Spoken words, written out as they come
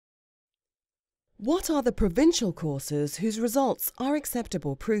What are the provincial courses whose results are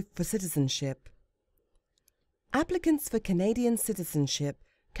acceptable proof for citizenship? Applicants for Canadian citizenship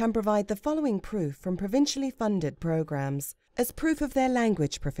can provide the following proof from provincially funded programs as proof of their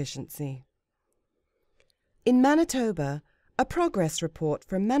language proficiency. In Manitoba, a progress report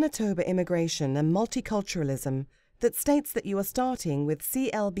from Manitoba Immigration and Multiculturalism that states that you are starting with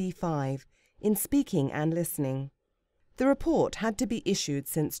CLB5 in speaking and listening. The report had to be issued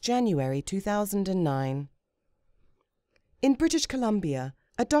since January 2009. In British Columbia,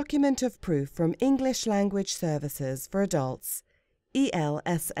 a document of proof from English Language Services for Adults,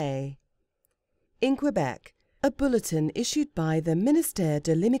 ELSA. In Quebec, a bulletin issued by the Ministere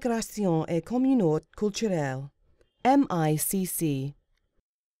de l'Immigration et Communautés Culturelles, MICC.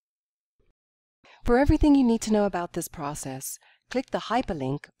 For everything you need to know about this process, click the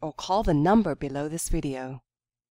hyperlink or call the number below this video.